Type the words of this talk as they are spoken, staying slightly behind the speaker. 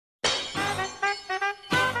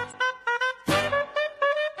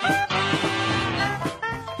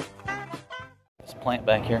plant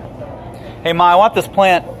back here. Hey, Ma, I want this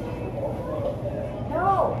plant.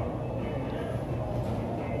 No.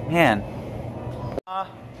 Man.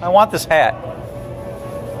 I want this hat.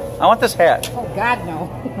 I want this hat. Oh, God, no.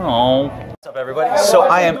 Oh. What's up, everybody? So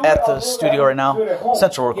I am at the studio right now,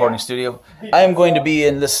 Central Recording Studio. I am going to be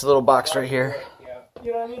in this little box right here.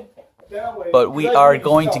 But we are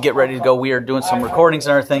going to get ready to go. We are doing some recordings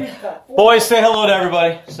and everything. Boys, say hello to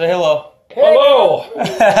everybody. Say hello. Hello!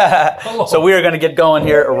 Hello. So we are going to get going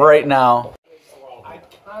here right now.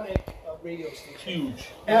 Iconic radio station. Huge.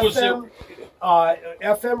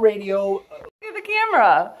 FM radio. Look at the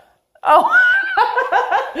camera. Oh.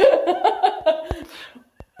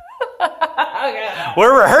 Okay.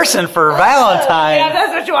 We're rehearsing for Valentine's. Yeah,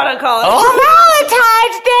 that's what you want to call it. Oh,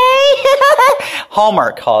 Valentine's Day!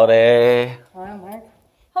 Hallmark holiday. Hallmark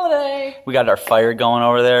holiday. We got our fire going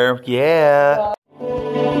over there. Yeah.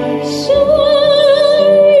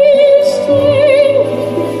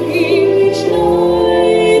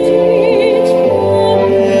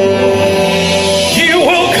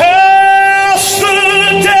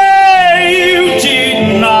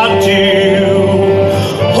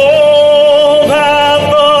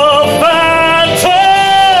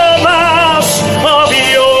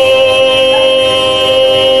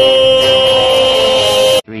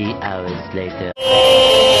 Later.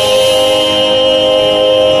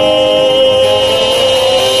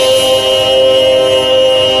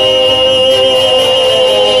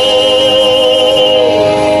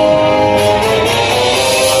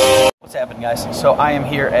 What's happening, guys? So I am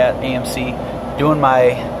here at AMC doing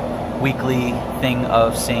my weekly thing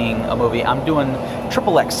of seeing a movie. I'm doing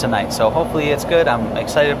XXX tonight, so hopefully it's good. I'm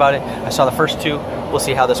excited about it. I saw the first two. We'll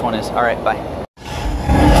see how this one is. All right, bye.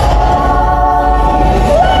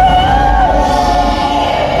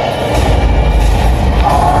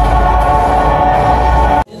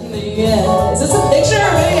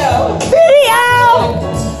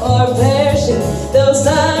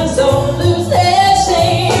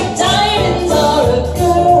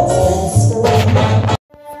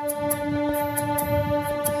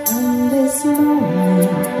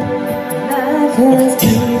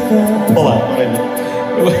 Hold on, wait a minute.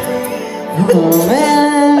 You are the one.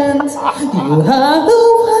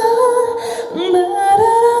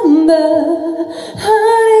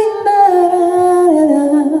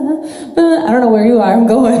 I don't know where you are. I'm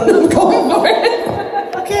going. I'm going for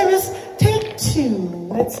it. Okay, let's take two.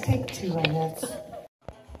 Let's take two on that.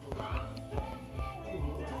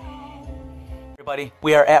 Everybody,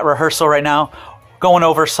 we are at rehearsal right now, going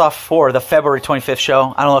over stuff for the February 25th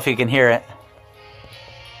show. I don't know if you can hear it.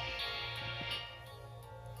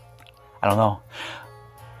 I don't know.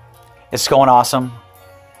 It's going awesome.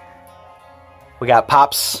 We got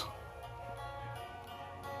Pops.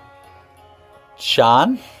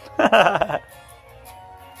 Sean. Yeah.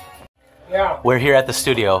 We're here at the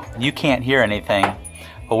studio. You can't hear anything,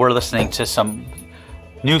 but we're listening to some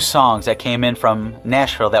new songs that came in from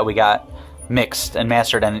Nashville that we got mixed and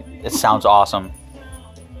mastered, and it sounds awesome.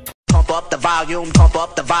 Pump up the volume, pump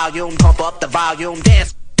up the volume, pump up the volume,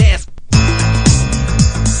 dance, dance.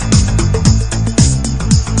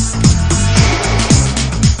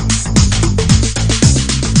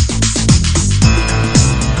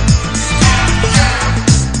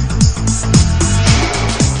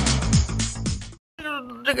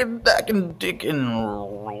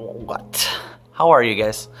 What? How are you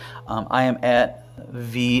guys? I am at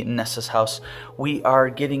Nessa's house. We are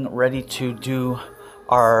getting ready to do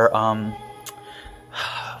our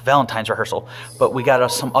Valentine's rehearsal, but we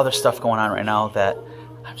got some other stuff going on right now that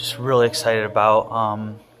I'm just really excited about.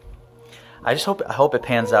 I hope it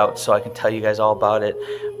pans out so I can tell you guys all about it.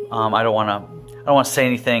 I don't want to say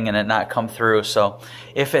anything and it not come through. So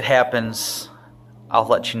if it happens, I'll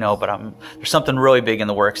let you know, but there's something really big in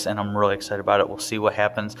the works, and I'm really excited about it. We'll see what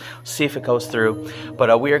happens, see if it goes through.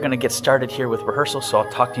 But we are going to get started here with rehearsal, so I'll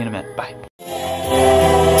talk to you in a minute. Bye.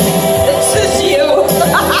 This is you.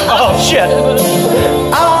 Oh, shit.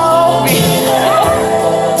 I'll be...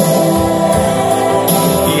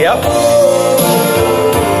 Yep.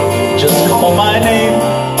 Just call my name,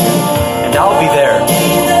 and I'll be there.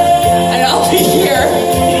 And I'll be here.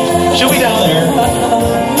 She'll be down there.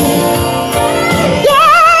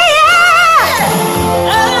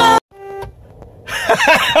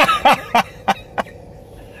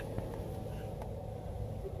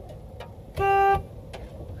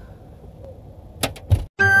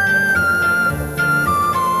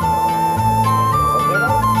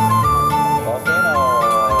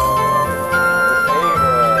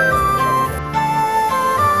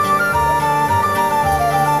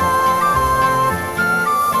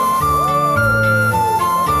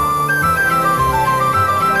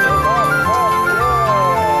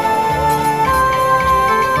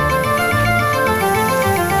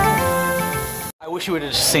 wish you would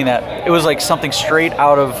have just seen that. It was like something straight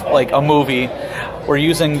out of like a movie. We're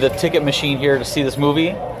using the ticket machine here to see this movie,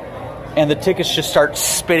 and the tickets just start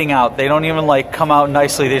spitting out. They don't even like come out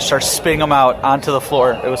nicely. They start spitting them out onto the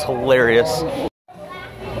floor. It was hilarious.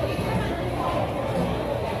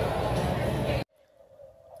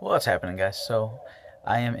 What's happening, guys? So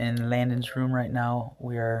I am in Landon's room right now.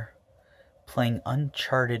 We are playing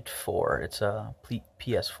Uncharted 4. It's a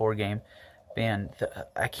PS4 game. Man,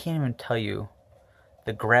 I can't even tell you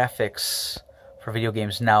the graphics for video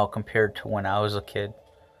games now compared to when I was a kid.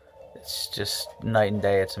 It's just night and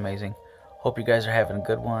day. It's amazing. Hope you guys are having a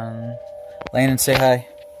good one. Landon, say hi.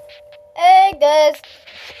 Hey, guys.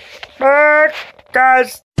 Hey,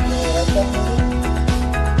 guys.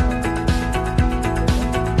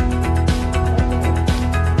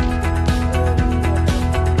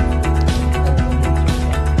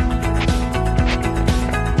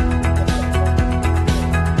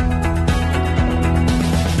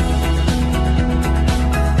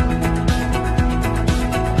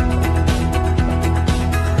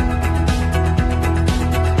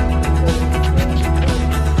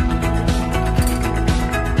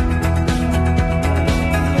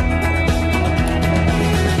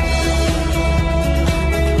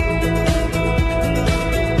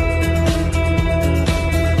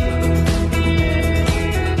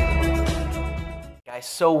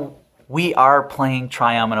 So we are playing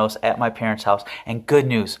Triominoes at my parents' house, and good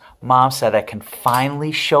news, Mom said I can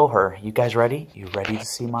finally show her. You guys ready? You ready to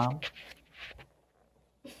see Mom?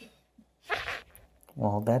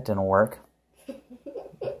 Well, that didn't work.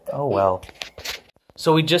 Oh well.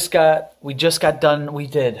 So we just got done. We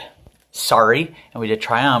did Sorry, and we did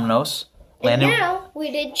Triominoes. And now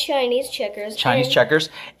we did Chinese checkers. Checkers,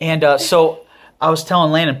 and so I was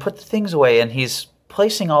telling Landon, put the things away, and he's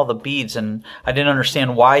placing all the beads, and I didn't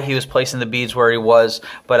understand why he was placing the beads where he was,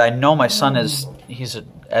 but I know my son is,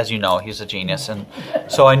 as you know, he's a genius, and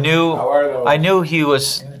so I knew he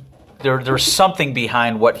was, there was something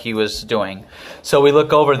behind what he was doing. So we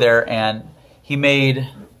look over there, and he made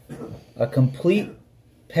a complete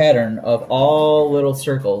pattern of all little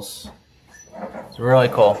circles. It's really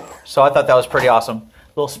cool. So I thought that was pretty awesome.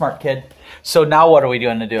 Little smart kid. So now what are we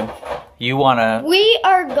going to do? You want to... We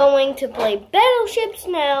are going to play Battleships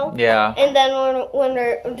now. Yeah. And then when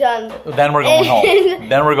we're done... Then we're going home.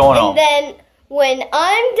 Then we're going home. And then when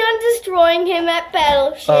I'm done destroying him at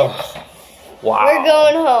Battleships, wow. We're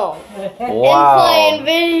going home. Wow. And playing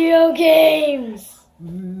video games.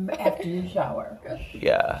 After you shower.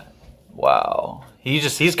 Yeah. Wow.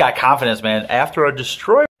 He's got confidence, man. After I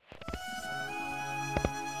destroy...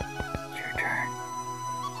 Your turn.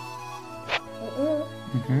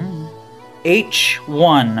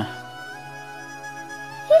 H1.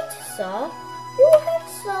 Hitsaw, you have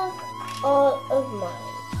sunk all of mine.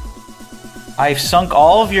 I've sunk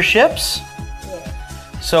all of your ships?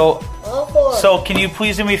 Yeah. So, All four. so can you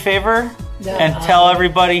please do me a favor and tell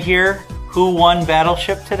everybody here who won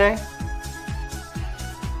Battleship today?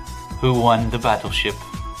 Who won the Battleship?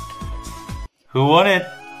 Who won it?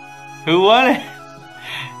 Who won it?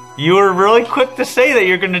 You were really quick to say that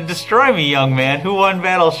you're going to destroy me, young man. Who won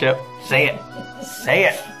Battleship? Say it. Say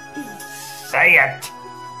it. Say it.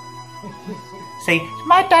 Say,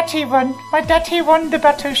 my daddy won. My daddy won the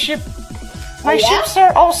battleship. My ships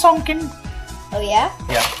are all sunken. Oh, yeah?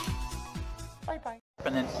 Yeah. Bye-bye.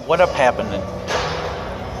 What up happening?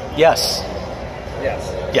 Yes.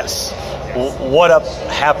 Yes. Yes. What up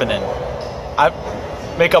happening? I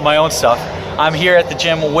make up my own stuff. I'm here at the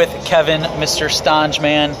gym with Kevin, Mr. Stange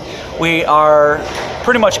Man. We are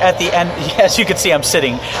pretty much at the end. As you can see, I'm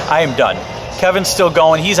sitting. I am done. Kevin's still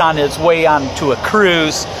going. He's on his way on to a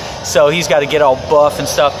cruise, so he's got to get all buff and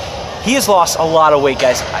stuff. He has lost a lot of weight,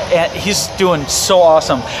 guys, and he's doing so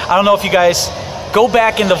awesome. I don't know if you guys go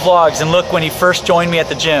back in the vlogs and look when he first joined me at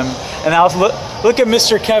the gym, and I was look at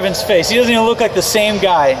Mr. Kevin's face. He doesn't even look like the same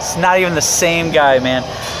guy. It's not even the same guy, man.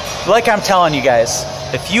 Like I'm telling you guys,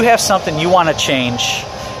 if you have something you want to change,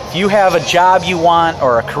 if you have a job you want,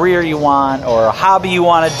 or a career you want, or a hobby you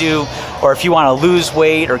want to do, or if you want to lose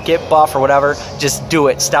weight or get buff or whatever, just do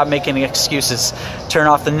it. Stop making excuses. Turn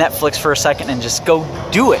off the Netflix for a second and just go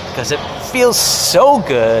do it, because it feels so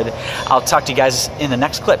good. I'll talk to you guys in the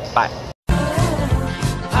next clip. Bye.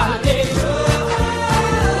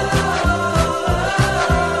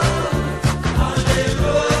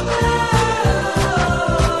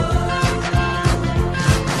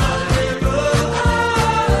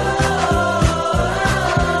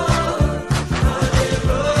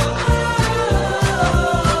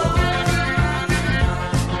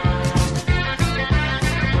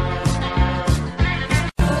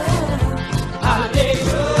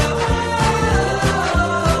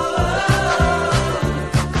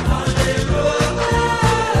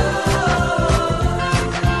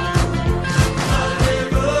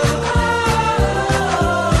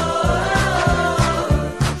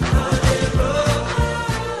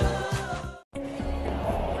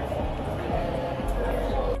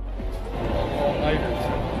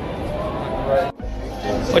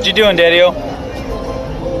 What you doing, Daddy-O?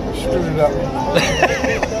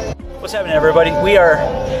 What's happening, everybody? We are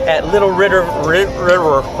at Little River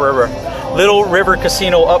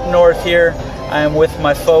Casino up north here. I am with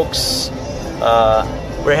my folks.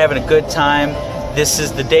 We're having a good time. This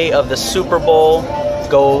is the day of the Super Bowl.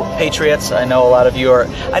 Go Patriots. I know a lot of you are.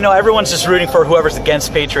 I know everyone's just rooting for whoever's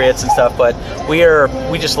against Patriots and stuff, but we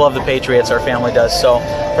just love the Patriots. Our family does. So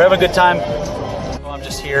we're having a good time. I'm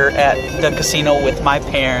just here at the casino with my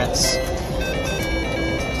parents.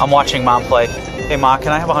 I'm watching Mom play. Hey, Ma,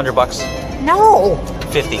 can I have $100? No.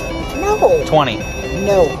 50. No. 20.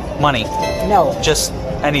 No. Money. No. Just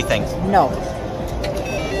anything. No.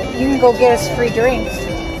 You can go get us free drinks.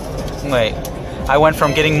 Wait. I went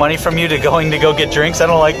from getting money from you to going to go get drinks? I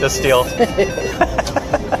don't like this deal.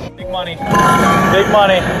 Big money. Big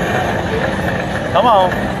money. Come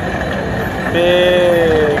on.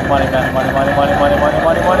 Big money, man. Money.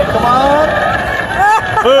 Come on.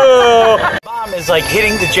 Boo. Mom is like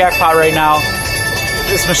hitting the jackpot right now.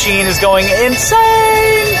 This machine is going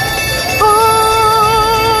insane.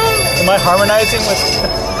 Am I harmonizing with...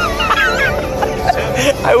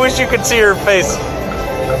 I wish you could see her face.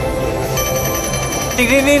 Ding,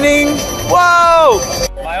 ding, ding, ding. Whoa!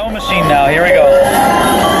 My own machine now. Here we go.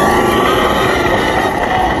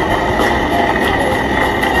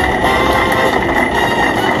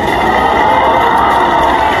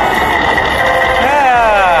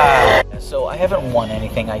 Yeah! So I haven't won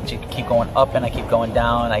anything. I just keep going up and I keep going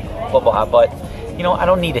down. I blah, blah, but you know, I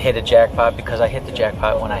don't need to hit a jackpot because I hit the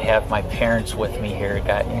jackpot when I have my parents with me here.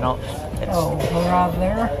 You know, it's... Oh,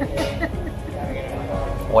 brother.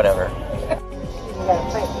 Whatever.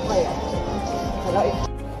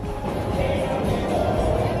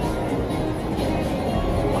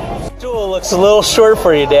 Stool looks a little short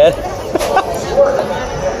for you, Dad.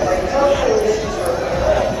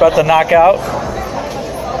 About to knock out.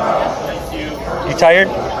 You tired?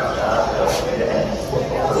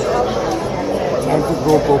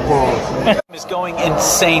 Is going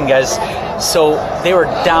insane, guys. So they were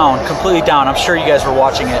down, completely down. I'm sure you guys were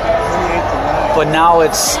watching it, but now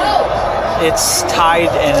it's tied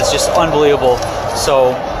and it's just unbelievable.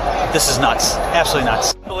 So this is nuts, absolutely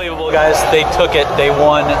nuts. Unbelievable, guys. They took it. They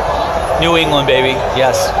won. New England, baby.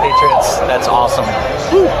 Yes, Patriots. That's awesome.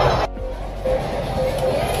 Woo.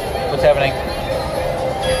 What's happening?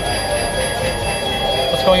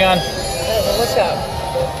 What's going on? What's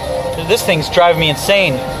up? This thing's driving me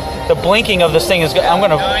insane. The blinking of this thing is... I'm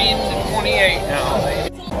gonna... 9:28 now.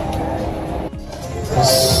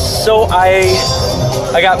 So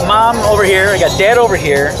I got Mom over here, I got Dad over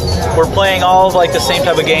here. We're playing all of like the same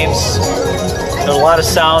type of games. There's a lot of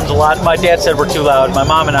sounds, my dad said we're too loud. My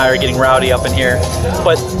mom and I are getting rowdy up in here.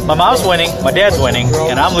 But my mom's winning, my dad's winning,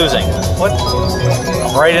 and I'm losing. What?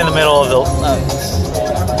 I'm right in the middle of the...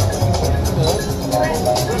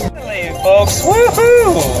 Hey, folks,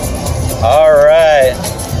 woohoo! All right.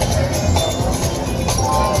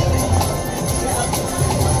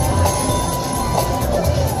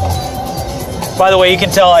 By the way, you can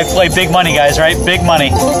tell I play big money, guys, right? Big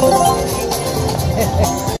money.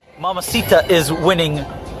 Mamacita is winning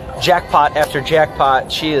jackpot after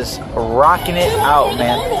jackpot. She is rocking it out,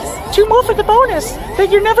 man. 2 more for the bonus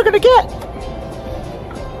that you're never going to get.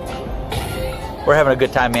 We're having a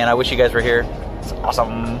good time, man. I wish you guys were here. It's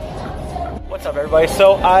awesome. What's up, everybody?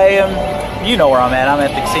 So I am, you know where I'm at. I'm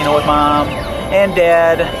at the casino with Mom and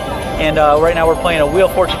Dad. And right now we're playing a Wheel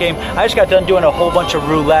of Fortune game. I just got done doing a whole bunch of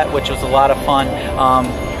roulette, which was a lot of fun.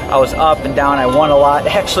 I was up and down. I won a lot.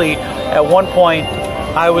 Actually, at one point,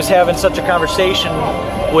 I was having such a conversation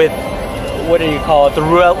with, what do you call it, the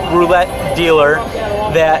roulette dealer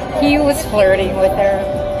that... He was flirting with her.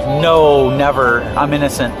 No, never. I'm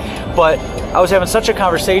innocent. But I was having such a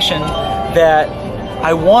conversation that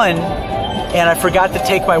I won, and I forgot to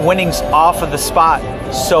take my winnings off of the spot.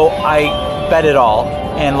 So I bet it all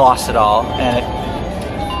and lost it all, and it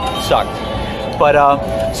sucked. But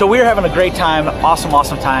so we were having a great time,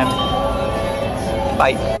 awesome time.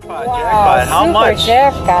 Bye. Wow, Jackpot. How super much?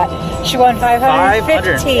 Jackpot. She won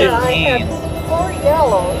 515. 515. 4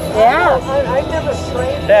 yellows. Yeah. I've never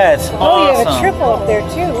traded. That's awesome. Oh, you have a triple up there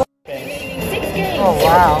too. Oh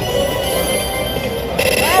wow.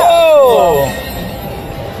 Whoa!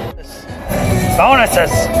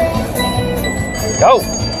 Bonuses. Go.